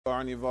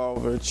Are an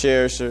evolver,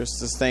 cherisher,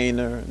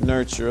 sustainer,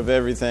 nurturer of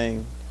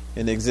everything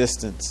in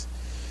existence.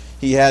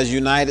 He has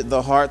united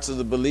the hearts of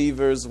the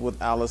believers with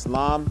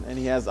al-Islam, and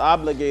he has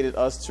obligated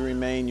us to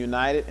remain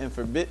united and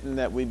forbidden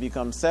that we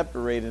become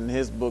separated in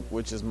his book,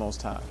 which is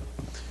most high.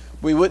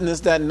 We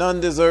witness that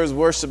none deserves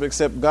worship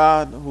except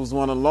God, who's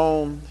one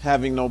alone,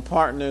 having no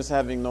partners,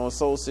 having no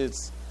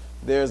associates.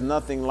 There is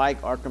nothing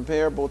like or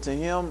comparable to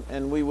him,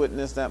 and we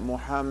witness that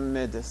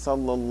Muhammad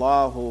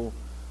sallallahu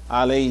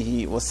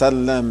alayhi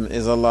wasallam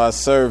is Allah's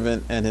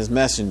servant and his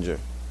messenger.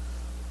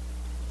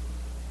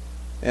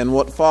 And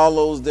what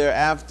follows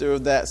thereafter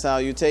of that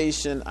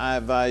salutation, I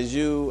advise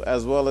you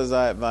as well as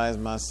I advise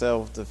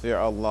myself to fear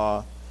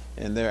Allah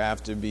and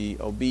thereafter be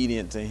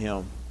obedient to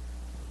him.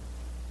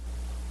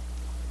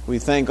 We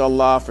thank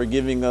Allah for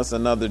giving us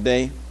another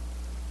day.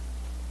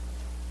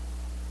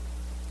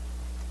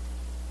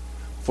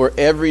 For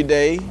every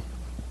day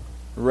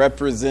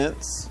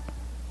represents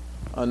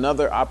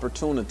another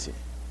opportunity.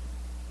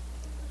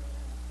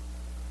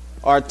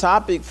 Our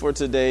topic for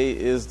today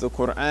is the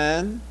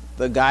Quran,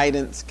 the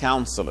guidance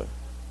counselor.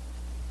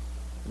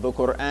 The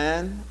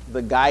Quran,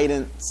 the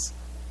guidance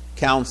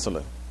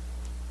counselor.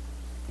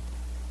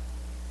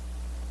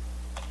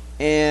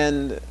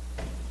 And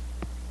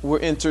we're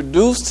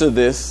introduced to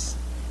this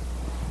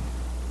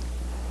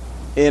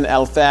in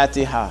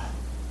Al-Fatiha.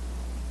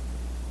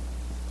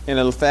 In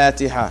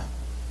Al-Fatiha.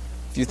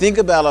 If you think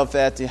about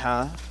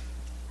Al-Fatiha,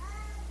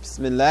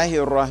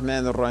 Bismillahir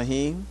Rahmanir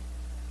Rahim.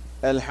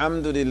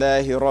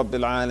 Alhamdulillahi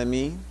Rabbil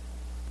Alameen,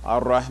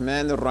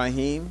 Ar-Rahmanir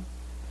Rahim,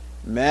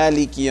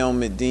 Maliki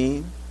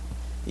Yawmiddin,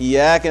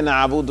 Iyaka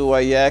na'budu wa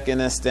iyaka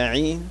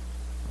nasta'een,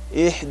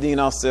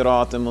 Ihdina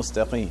as-sirata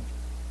mustaqim.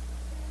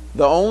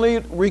 The only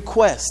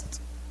request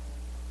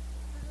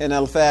in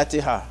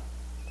Al-Fatiha,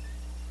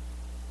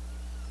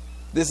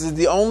 this is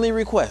the only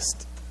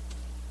request.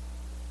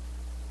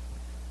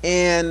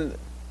 And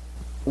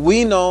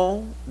we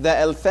know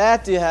that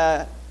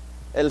Al-Fatiha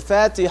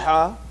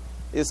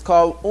is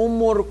called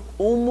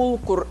Ummul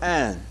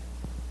Quran,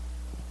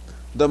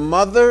 the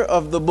mother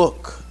of the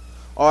book,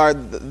 or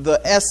the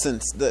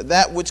essence,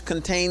 that which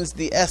contains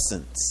the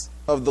essence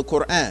of the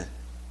Quran.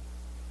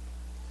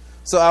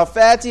 So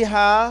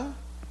Al-Fatiha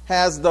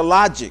has the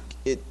logic.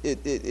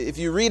 If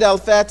you read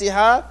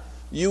Al-Fatiha,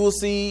 you will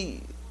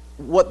see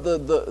what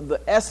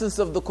the essence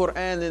of the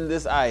Quran in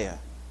this ayah,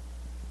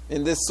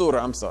 in this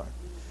surah,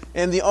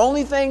 And the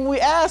only thing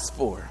we ask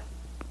for,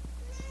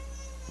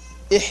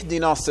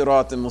 Ihdina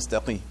as-sirata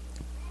mustaqim.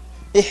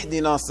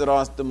 Ihdina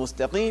as-sirata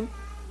mustaqim.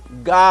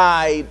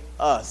 Guide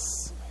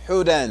us.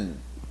 Hudan.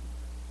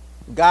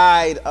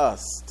 Guide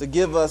us. To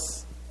give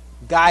us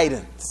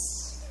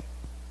guidance.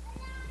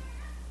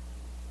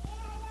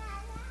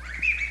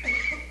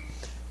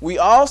 We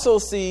also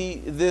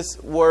see this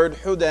word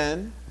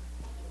Hudan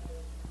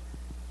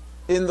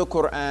in the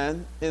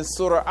Quran, in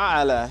Surah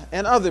A'la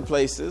and other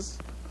places,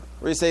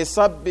 where you say,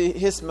 Sabbi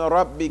hisma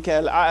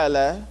rabbika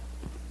al-a'la.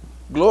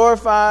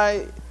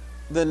 Glorify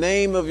the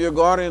name of your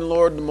guardian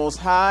Lord the Most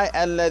High,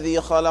 Alladhi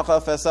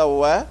khalaqa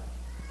fasawwa.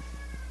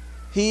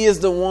 He is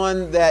the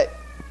one that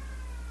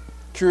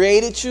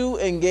created you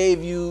and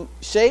gave you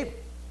shape.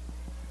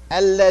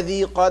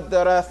 Alladhi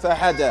qaddara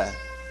fahada.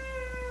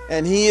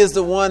 And he is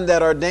the one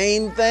that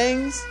ordained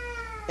things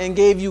and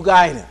gave you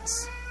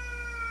guidance.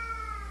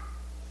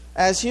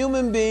 As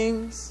human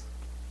beings,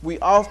 we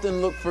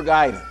often look for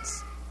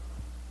guidance.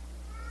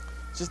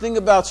 Just think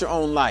about your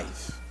own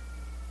life.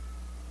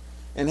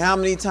 And how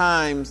many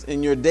times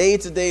in your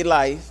day-to-day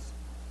life,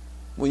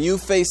 when you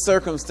face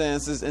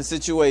circumstances and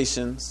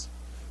situations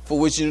for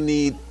which you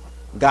need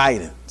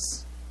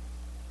guidance.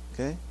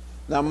 Okay?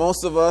 Now,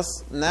 most of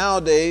us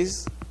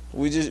nowadays,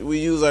 we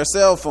use our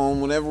cell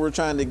phone whenever we're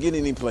trying to get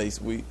any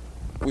place. We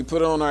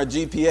put it on our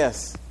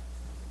GPS.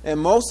 And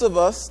most of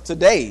us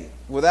today,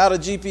 without a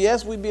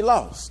GPS, we'd be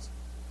lost.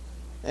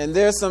 And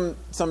there's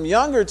some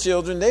younger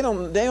children, they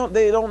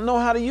don't know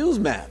how to use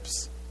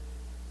maps,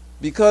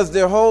 because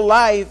their whole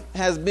life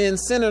has been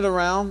centered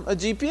around a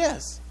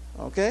GPS.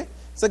 Okay?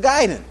 It's a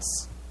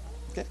guidance.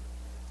 Okay?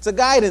 It's a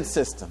guidance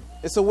system.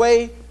 It's a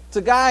way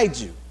to guide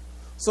you.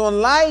 So in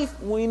life,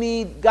 we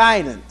need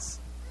guidance,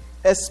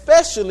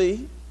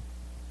 especially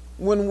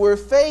when we're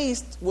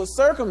faced with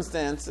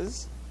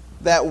circumstances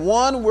that,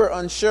 one, we're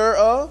unsure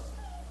of,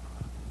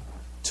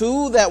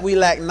 two, that we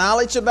lack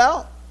knowledge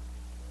about,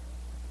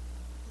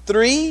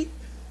 three,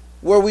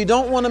 where we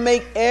don't want to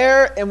make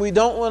error and we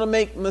don't want to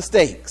make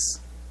mistakes.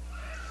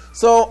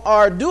 So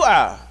our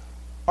dua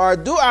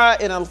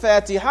in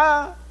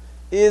Al-Fatiha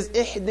is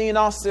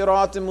Ihdina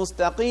as-sirata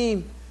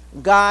mustaqim.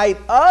 Guide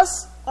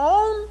us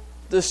on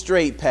the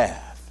straight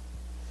path.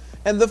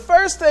 And the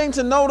first thing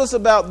to notice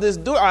about this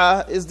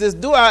dua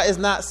is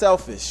not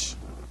selfish.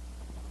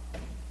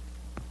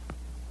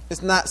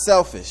 It's not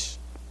selfish.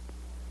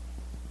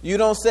 You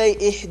don't say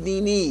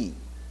Ihdini,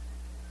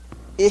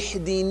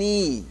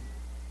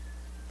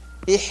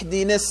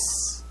 Ihdinas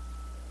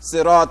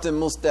Siratim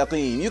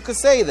Mustaqim. You could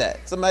say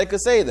that. Somebody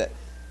could say that.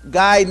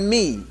 Guide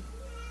me.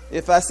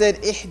 If I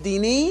said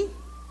Ihdini,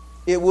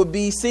 it would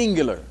be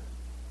singular.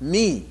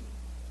 me.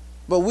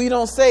 But we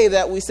don't say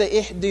that. We say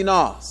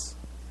ihdinas,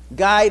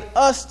 guide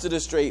us to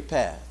the straight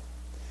path,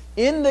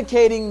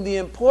 indicating the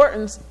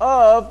importance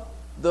of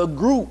the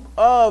group,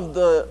 of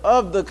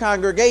the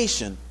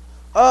congregation,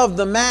 of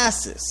the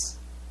masses.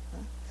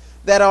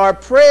 That our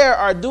prayer,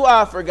 our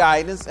dua for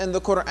guidance, and the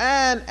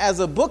Quran as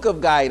a book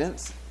of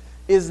guidance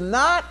is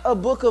not a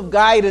book of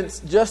guidance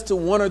just to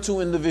one or two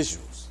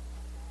individuals.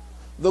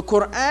 The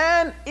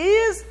Quran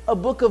is a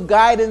book of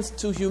guidance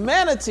to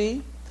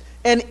humanity,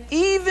 and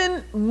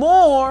even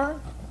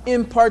more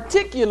in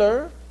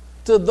particular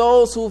to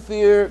those who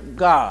fear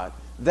God.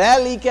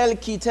 ذَلِكَ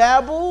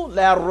الْكِتَابُ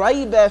لَا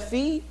رَيْبَ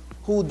فِيهِ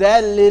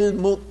هُدًى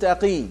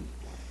لِلْمُتَّقِينَ.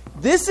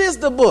 This is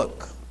the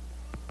book.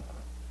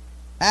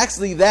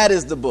 Actually, that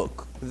is the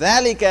book.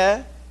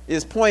 ذَلِكَ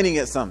is pointing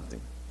at something.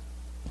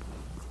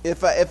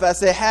 If I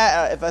say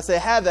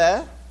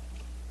hada,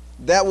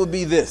 that would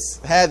be this.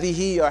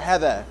 هذه or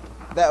hada,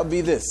 that would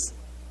be this.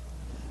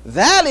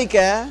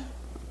 ذَلِكَ,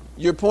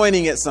 you're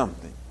pointing at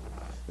something.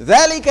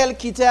 ذَلِكَ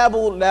الْكِتَابُ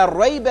لَا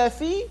رَيْبَ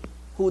فِيهِ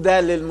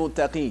هُدًى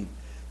لِلْمُتَّقِينَ.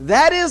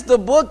 That is the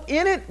book,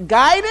 in it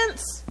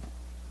guidance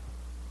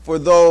for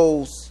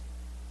those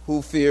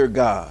who fear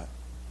God.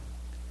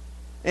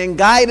 And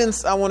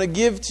guidance I want to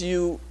give to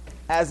you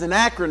as an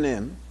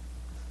acronym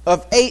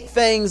of 8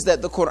 things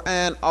that the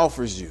Quran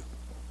offers you.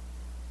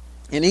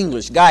 In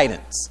English,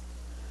 guidance.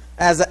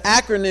 As an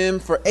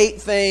acronym for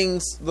 8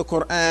 things the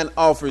Quran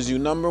offers you.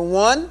 Number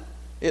 1,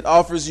 it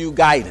offers you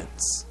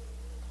guidance.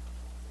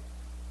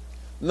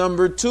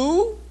 Number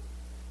 2,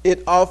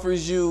 it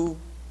offers you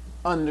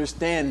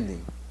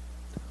understanding,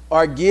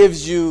 or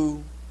gives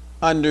you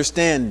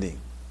understanding.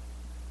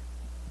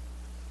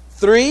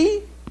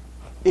 3,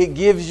 it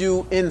gives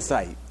you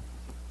insight.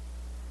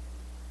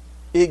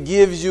 It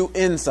gives you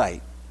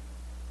insight.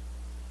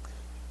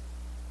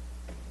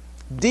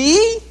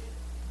 D,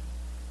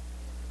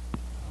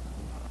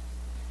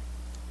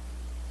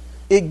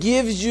 it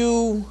gives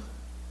you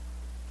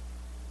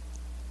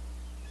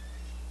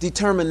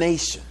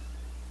determination.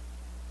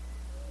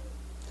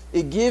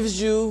 It gives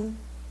you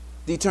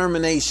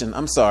determination.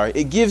 I'm sorry.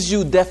 It gives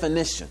you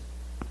definition.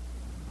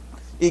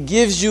 It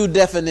gives you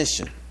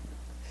definition.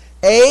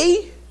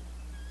 A,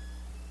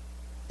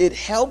 it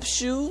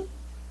helps you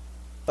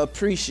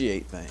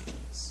appreciate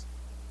things.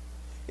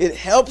 It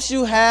helps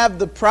you have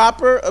the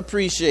proper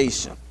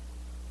appreciation.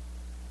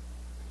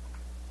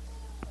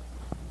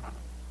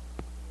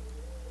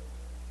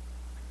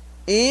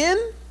 N,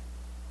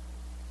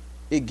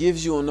 it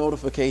gives you a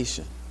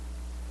notification.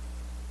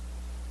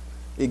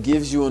 It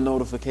gives you a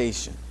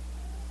notification.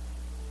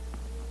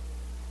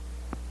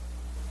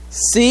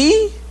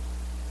 C,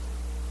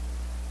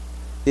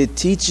 it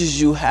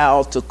teaches you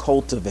how to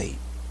cultivate.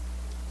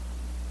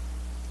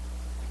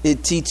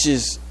 It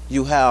teaches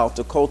you how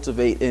to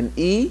cultivate. And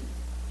E,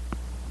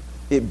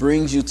 it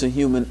brings you to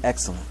human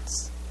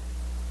excellence.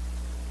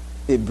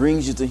 It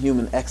brings you to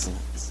human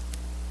excellence.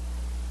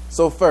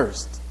 So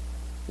first,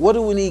 what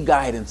do we need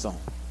guidance on?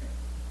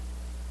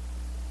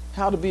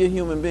 How to be a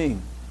human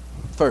being.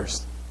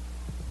 First,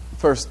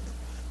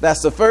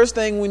 that's the first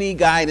thing we need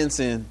guidance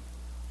in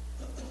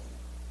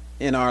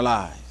our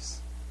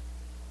lives.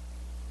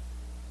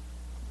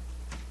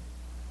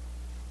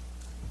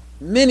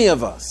 Many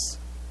of us,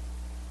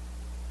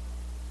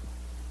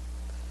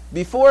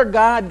 before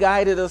God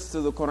guided us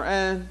to the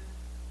Quran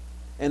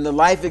and the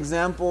life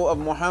example of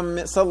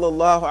Muhammad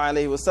sallallahu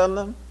alaihi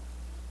wasallam,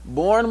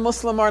 born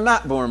Muslim or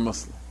not born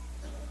Muslim,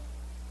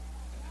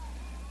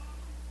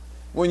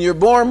 when you're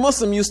born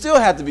Muslim, you still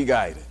have to be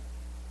guided.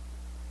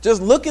 Just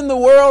look in the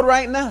world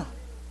right now.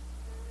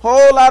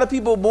 Whole lot of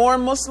people born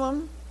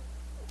Muslim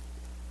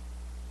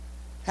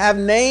have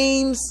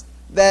names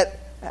that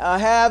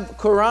have the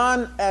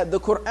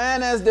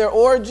Quran as their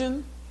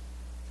origin,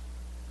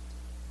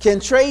 can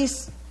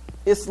trace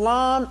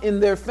Islam in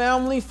their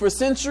family for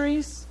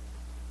centuries,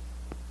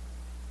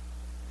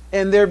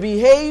 and their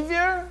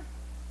behavior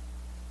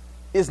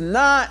is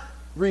not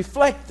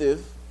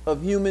reflective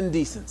of human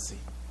decency.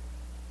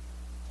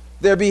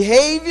 Their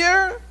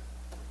behavior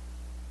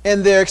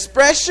and their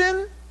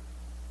expression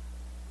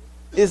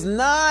is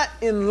not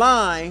in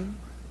line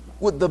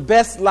with the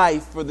best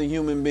life for the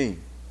human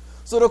being.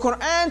 So the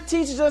Quran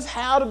teaches us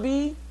how to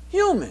be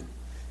human.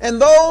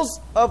 And those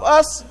of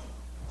us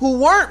who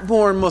weren't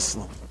born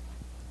Muslim,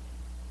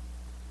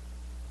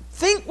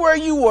 think where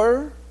you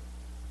were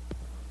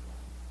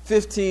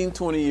 15,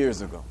 20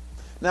 years ago.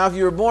 Now, if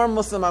you were born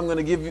Muslim, I'm going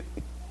to give you,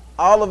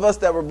 all of us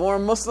that were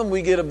born Muslim,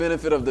 we get a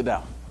benefit of the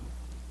doubt.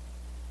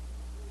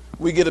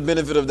 We get a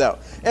benefit of doubt.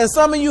 And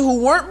some of you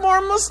who weren't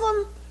born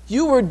Muslim,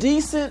 you were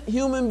decent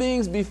human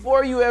beings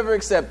before you ever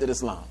accepted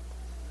Islam.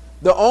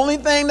 The only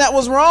thing that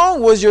was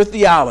wrong was your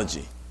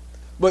theology.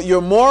 But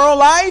your moral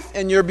life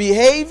and your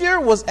behavior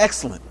was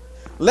excellent.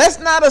 Let's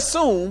not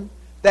assume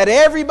that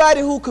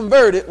everybody who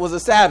converted was a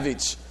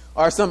savage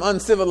or some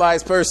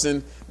uncivilized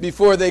person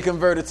before they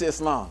converted to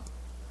Islam.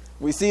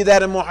 We see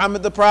that in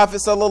Muhammad the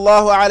Prophet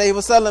sallallahu alaihi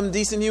wasallam,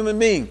 decent human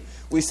being.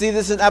 We see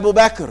this in Abu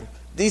Bakr,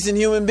 decent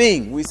human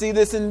being. We see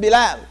this in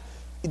Bilal,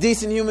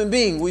 decent human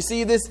being. We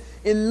see this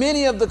in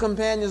many of the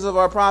companions of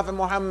our Prophet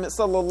Muhammad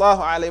sallallahu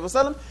alaihi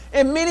wasallam,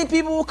 and many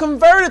people who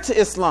converted to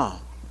Islam.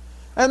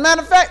 As a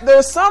matter of fact, there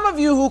are some of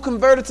you who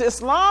converted to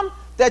Islam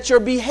that your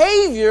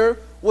behavior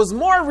was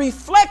more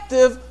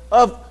reflective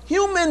of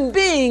human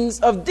beings,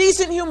 of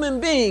decent human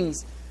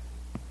beings,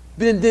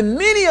 than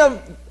many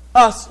of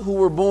us who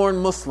were born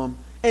Muslim.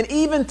 And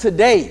even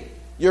today,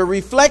 your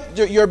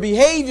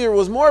behavior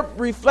was more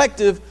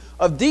reflective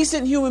of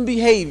decent human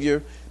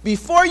behavior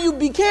before you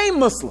became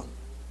Muslim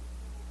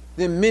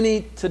than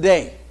many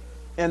today.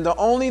 And the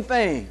only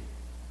thing,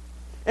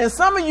 and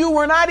some of you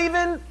were not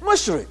even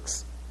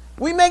mushriks.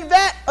 We make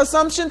that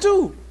assumption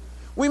too.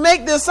 We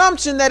make the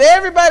assumption that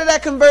everybody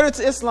that converted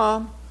to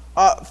Islam,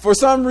 for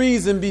some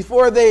reason,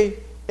 before they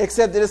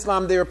accepted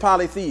Islam, they were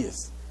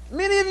polytheists.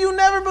 Many of you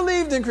never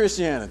believed in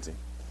Christianity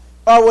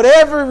or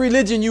whatever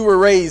religion you were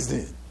raised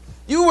in.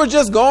 You were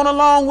just going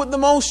along with the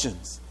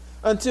motions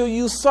until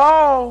you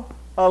saw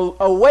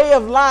a way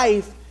of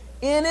life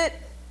in it.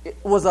 It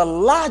was a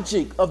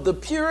logic of the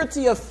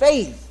purity of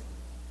faith.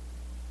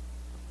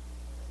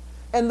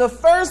 And the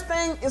first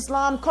thing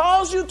Islam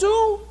calls you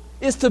to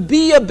is to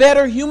be a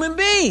better human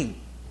being.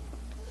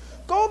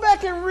 Go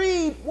back and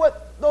read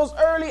what those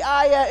early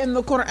ayah in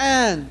the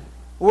Quran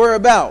were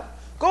about.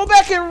 Go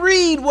back and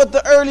read what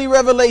the early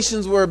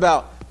revelations were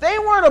about. They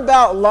weren't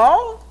about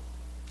law.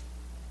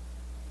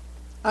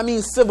 I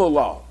mean civil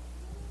law.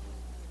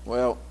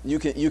 Well, you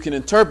can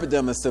interpret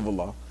them as civil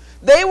law.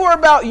 They were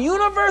about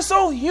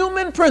universal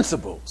human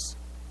principles.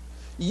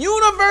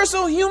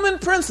 Universal human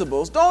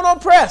principles. Don't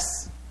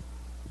oppress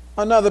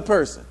another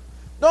person.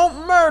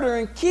 Don't murder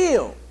and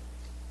kill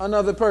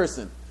another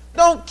person.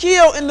 Don't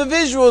kill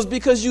individuals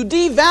because you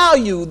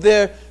devalue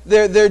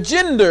their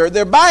gender,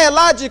 their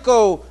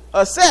biological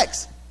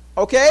sex.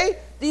 Okay?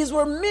 These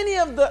were many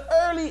of the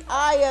early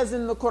ayahs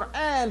in the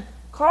Quran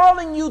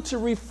calling you to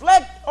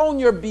reflect on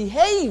your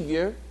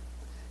behavior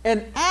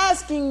and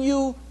asking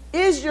you,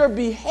 is your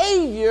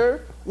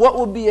behavior what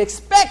would be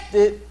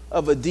expected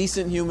of a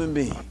decent human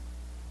being?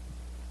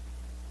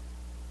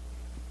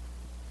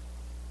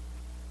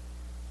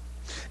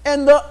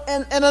 And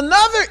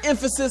another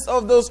emphasis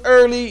of those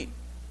early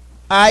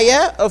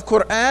ayah of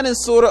Quran and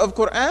surah of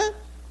Quran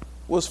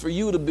was for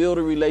you to build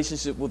a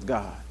relationship with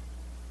God.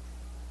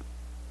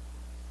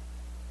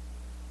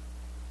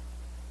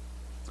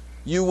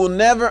 You will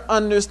never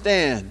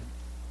understand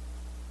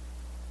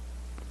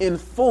in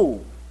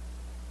full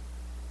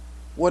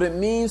what it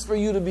means for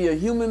you to be a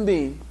human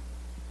being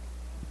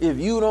if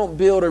you don't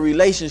build a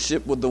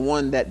relationship with the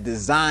one that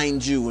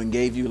designed you and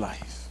gave you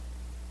life.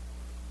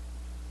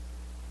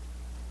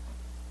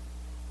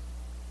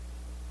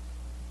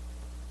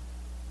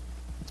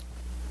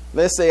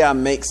 Let's say I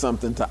make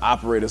something to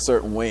operate a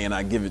certain way and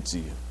I give it to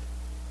you.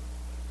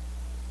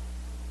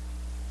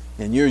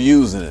 And you're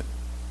using it.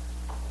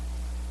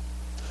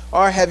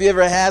 Or have you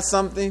ever had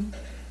something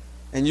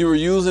and you were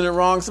using it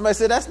wrong? Somebody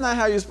said, that's not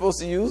how you're supposed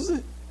to use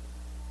it.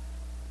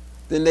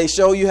 Then they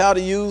show you how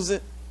to use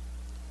it.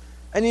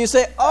 And you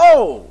say,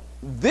 oh,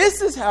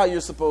 this is how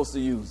you're supposed to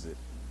use it.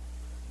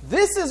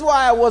 This is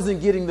why I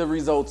wasn't getting the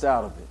results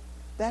out of it.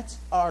 That's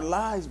our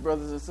lives,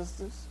 brothers and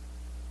sisters.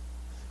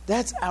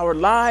 That's our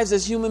lives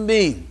as human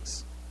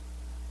beings.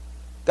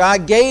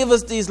 God gave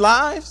us these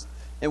lives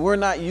and we're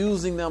not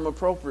using them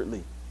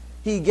appropriately.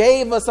 He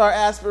gave us our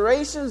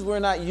aspirations, we're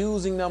not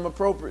using them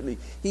appropriately.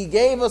 He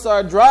gave us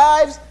our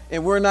drives,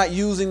 and we're not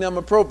using them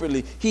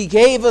appropriately. He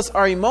gave us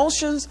our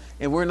emotions,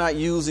 and we're not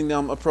using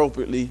them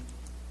appropriately.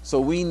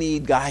 So we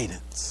need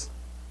guidance.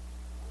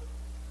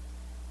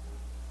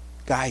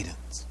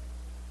 Guidance.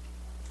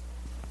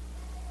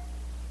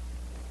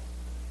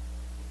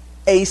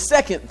 A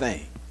second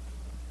thing.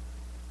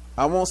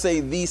 I won't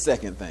say the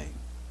second thing.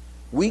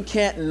 We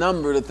can't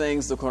number the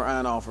things the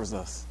Quran offers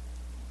us.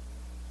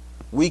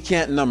 We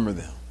can't number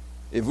them.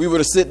 If we were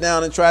to sit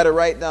down and try to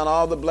write down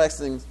all the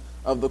blessings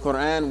of the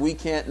Quran, we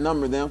can't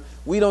number them.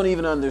 We don't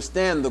even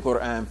understand the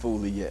Quran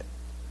fully yet.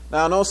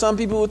 Now, I know some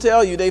people will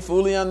tell you they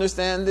fully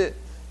understand it.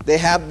 They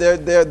have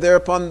they're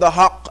upon the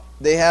haqq.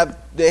 They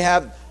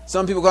have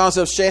some people call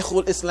themselves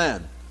Shaykhul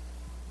Islam.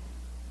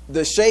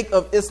 The Shaykh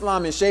of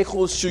Islam is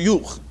Shaykhul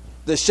Shuyukh.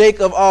 The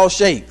Shaykh of all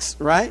sheikhs,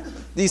 right?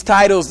 These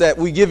titles that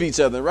we give each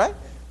other, right?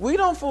 We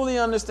don't fully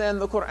understand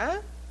the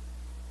Quran.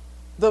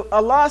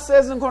 Allah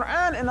says in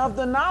Quran, and of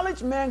the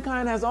knowledge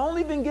mankind has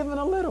only been given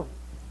a little.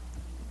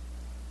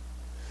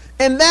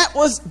 And that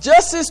was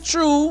just as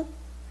true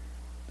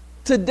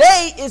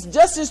today, it's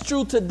just as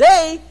true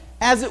today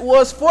as it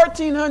was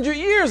 1400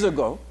 years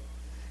ago.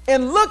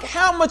 And look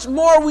how much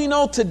more we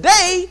know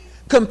today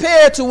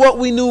compared to what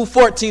we knew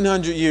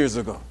 1400 years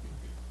ago.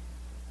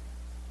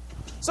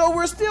 So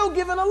we're still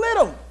given a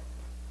little.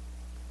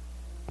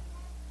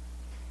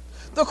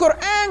 The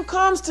Quran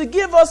comes to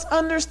give us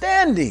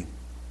understanding.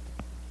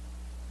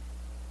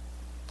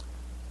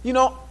 You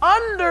know,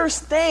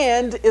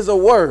 understand is a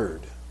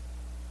word.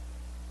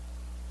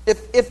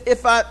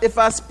 If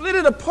I split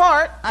it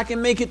apart, I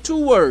can make it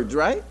two words,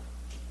 right?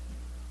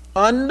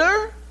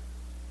 Under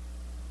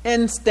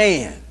and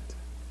stand.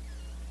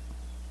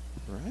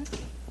 Right.